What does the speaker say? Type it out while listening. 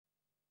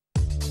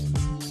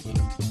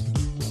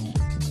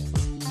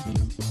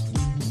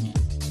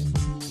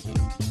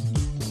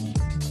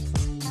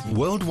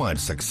Worldwide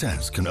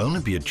success can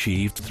only be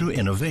achieved through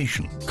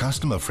innovation,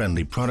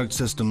 customer-friendly product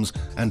systems,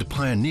 and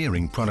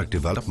pioneering product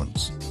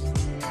developments.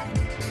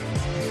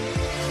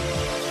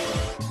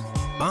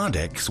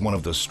 Ardex, one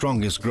of the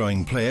strongest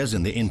growing players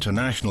in the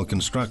international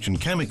construction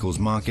chemicals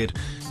market,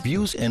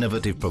 views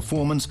innovative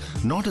performance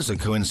not as a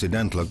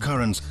coincidental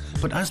occurrence,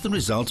 but as the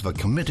result of a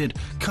committed,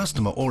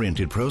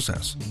 customer-oriented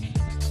process.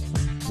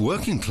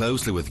 Working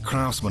closely with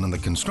craftsmen in the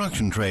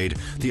construction trade,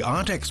 the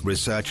Ardex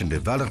research and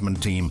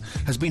development team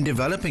has been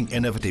developing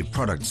innovative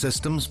product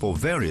systems for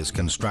various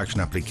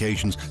construction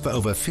applications for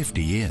over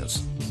 50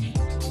 years.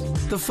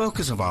 The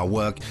focus of our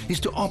work is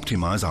to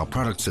optimize our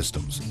product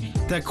systems,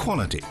 their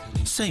quality,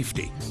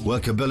 safety,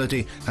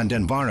 workability, and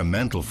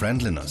environmental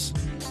friendliness.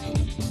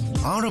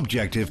 Our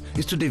objective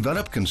is to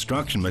develop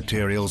construction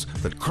materials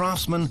that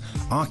craftsmen,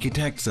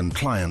 architects, and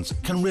clients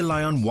can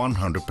rely on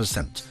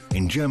 100%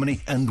 in Germany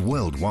and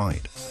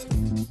worldwide.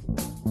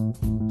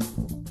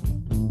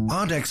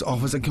 Ardex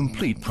offers a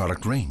complete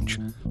product range,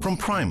 from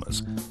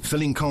primers,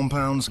 filling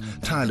compounds,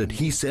 tile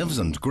adhesives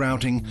and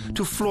grouting,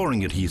 to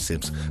flooring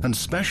adhesives and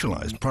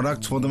specialized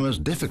products for the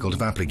most difficult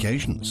of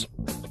applications.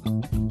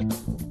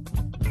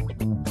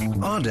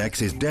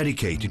 Ardex is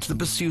dedicated to the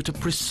pursuit of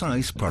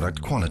precise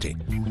product quality,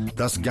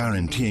 thus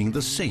guaranteeing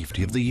the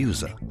safety of the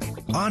user.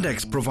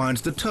 Ardex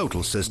provides the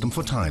total system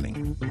for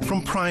tiling,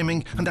 from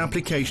priming and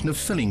application of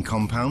filling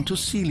compound to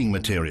sealing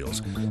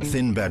materials,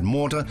 thin bed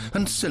mortar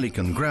and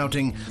silicon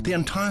grouting. The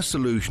entire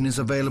solution is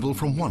available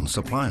from one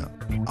supplier.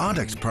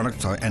 Ardex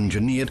products are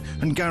engineered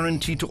and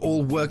guaranteed to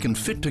all work and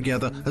fit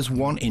together as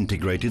one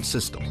integrated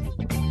system.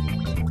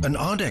 An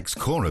Ardex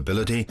core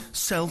ability,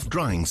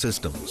 self-drying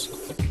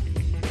systems.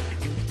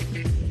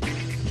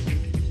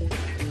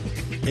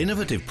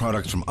 Innovative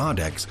products from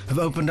Ardex have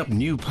opened up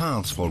new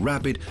paths for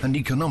rapid and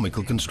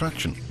economical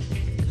construction.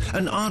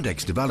 An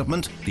Ardex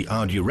development, the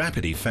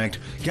Ardu-Rapid effect,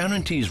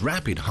 guarantees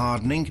rapid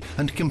hardening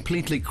and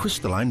completely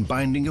crystalline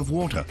binding of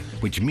water,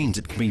 which means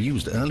it can be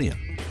used earlier.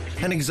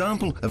 An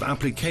example of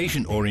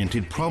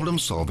application-oriented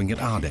problem-solving at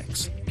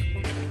Ardex.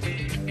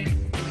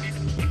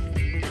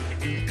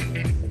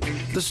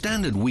 The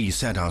standard we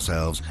set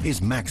ourselves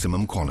is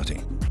maximum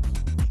quality.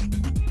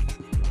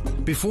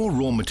 Before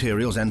raw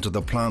materials enter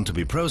the plant to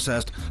be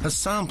processed, a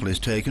sample is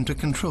taken to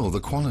control the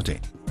quality.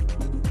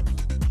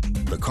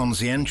 The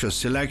conscientious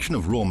selection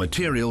of raw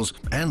materials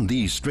and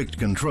these strict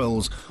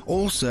controls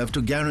all serve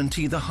to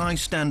guarantee the high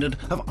standard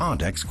of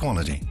Ardex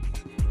quality.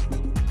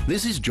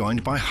 This is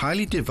joined by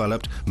highly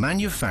developed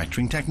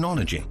manufacturing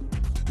technology.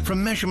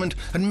 From measurement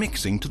and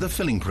mixing to the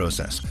filling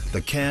process,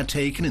 the care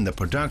taken in the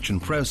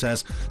production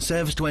process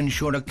serves to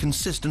ensure a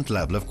consistent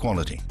level of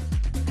quality.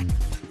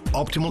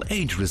 Optimal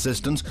age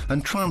resistance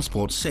and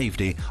transport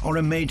safety are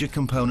a major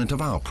component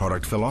of our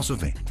product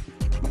philosophy.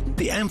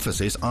 The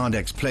emphasis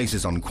Ardex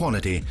places on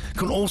quality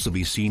can also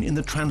be seen in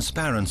the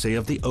transparency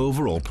of the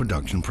overall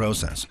production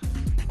process.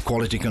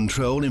 Quality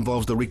control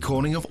involves the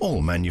recording of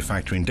all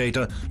manufacturing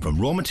data from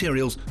raw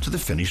materials to the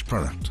finished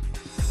product.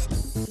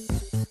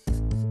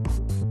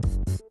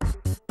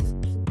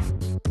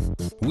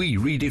 We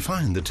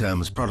redefine the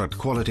terms product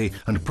quality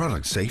and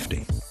product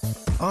safety.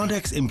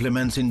 Ardex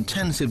implements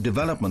intensive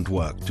development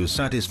work to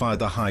satisfy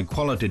the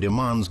high-quality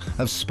demands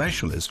of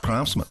specialist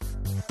craftsmen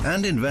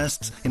and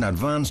invests in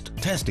advanced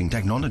testing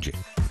technology.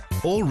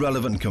 All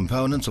relevant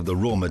components of the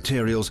raw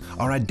materials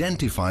are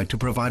identified to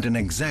provide an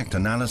exact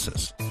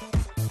analysis.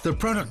 The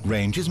product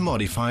range is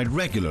modified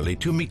regularly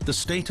to meet the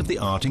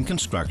state-of-the-art in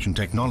construction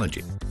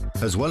technology,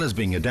 as well as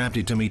being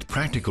adapted to meet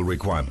practical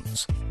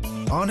requirements.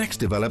 Ardex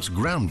develops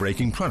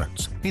groundbreaking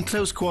products in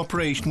close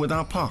cooperation with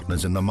our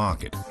partners in the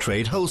market,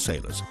 trade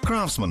wholesalers,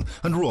 craftsmen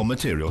and raw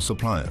material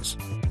suppliers.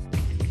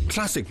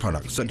 Classic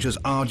products such as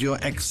Ardio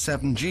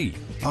X7G,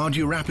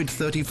 Ardio Rapid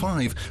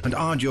 35 and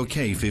Ardio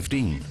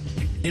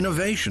K15.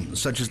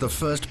 Innovations such as the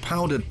first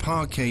powdered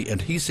parquet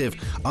adhesive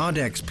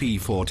Ardex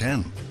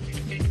P410.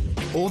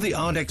 Or the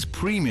Ardex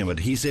Premium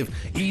Adhesive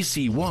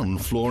EC1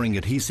 flooring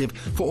adhesive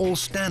for all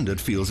standard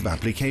fields of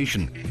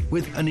application,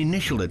 with an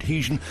initial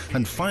adhesion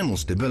and final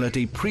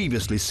stability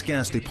previously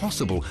scarcely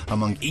possible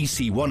among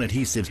EC1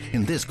 adhesives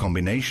in this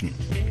combination.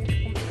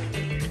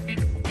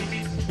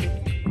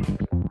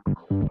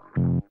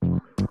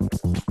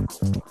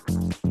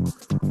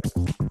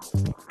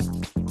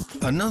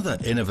 Another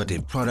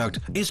innovative product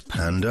is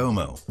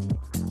Pandomo.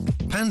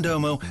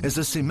 Pandomo is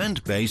a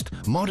cement-based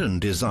modern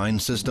design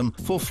system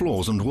for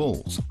floors and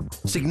walls,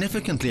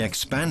 significantly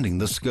expanding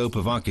the scope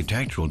of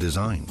architectural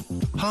design.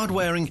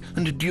 Hard-wearing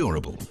and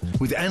durable,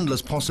 with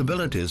endless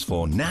possibilities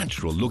for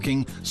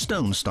natural-looking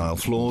stone-style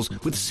floors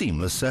with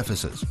seamless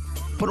surfaces,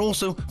 but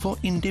also for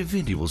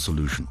individual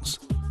solutions.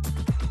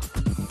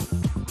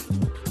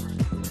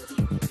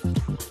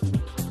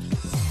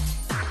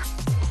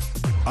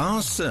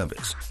 Our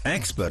service,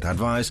 expert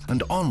advice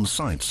and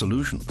on-site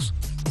solutions.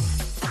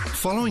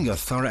 Following a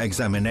thorough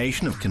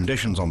examination of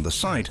conditions on the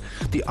site,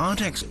 the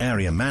Ardex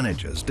area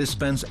managers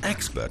dispense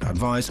expert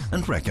advice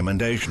and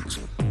recommendations,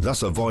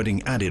 thus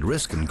avoiding added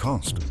risk and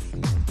cost.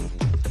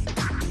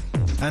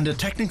 And a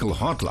technical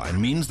hotline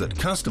means that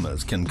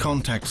customers can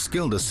contact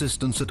skilled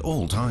assistants at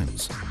all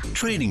times.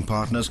 Trading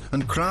partners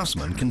and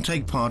craftsmen can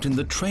take part in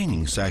the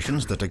training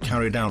sessions that are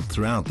carried out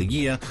throughout the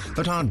year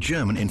at our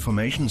German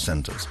information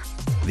centers.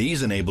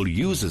 These enable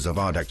users of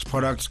Ardex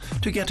products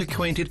to get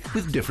acquainted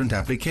with different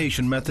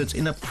application methods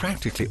in a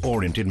practically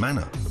oriented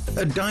manner.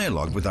 A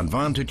dialogue with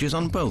advantages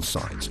on both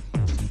sides.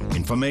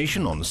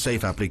 Information on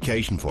safe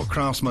application for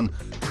craftsmen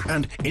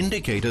and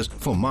indicators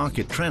for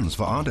market trends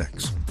for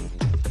Ardex.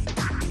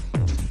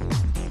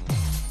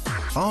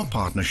 Our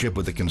partnership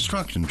with the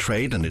construction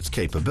trade and its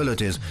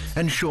capabilities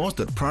ensures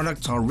that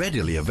products are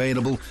readily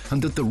available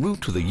and that the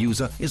route to the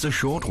user is a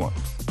short one.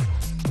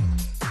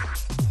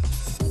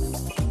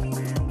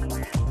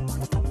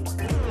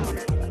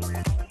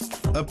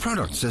 A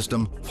product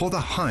system for the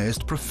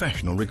highest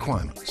professional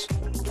requirements.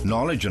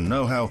 Knowledge and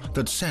know-how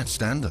that set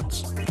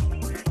standards.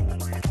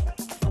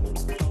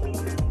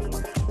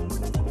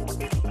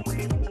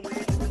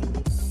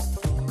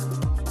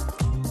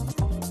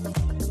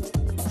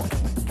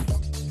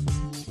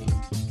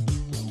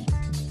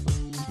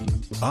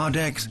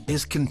 Ardex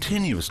is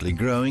continuously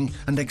growing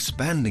and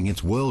expanding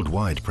its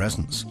worldwide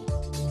presence.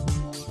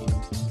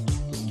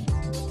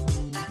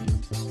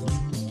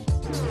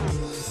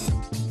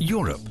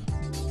 Europe,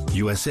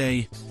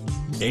 USA,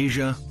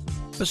 Asia,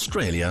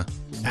 Australia,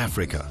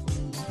 Africa.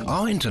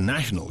 Our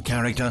international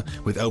character,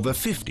 with over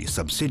 50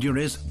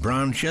 subsidiaries,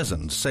 branches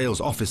and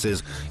sales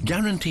offices,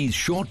 guarantees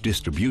short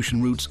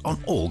distribution routes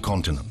on all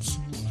continents.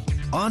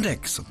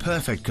 Ardex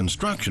perfect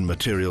construction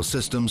material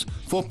systems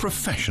for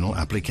professional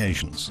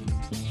applications.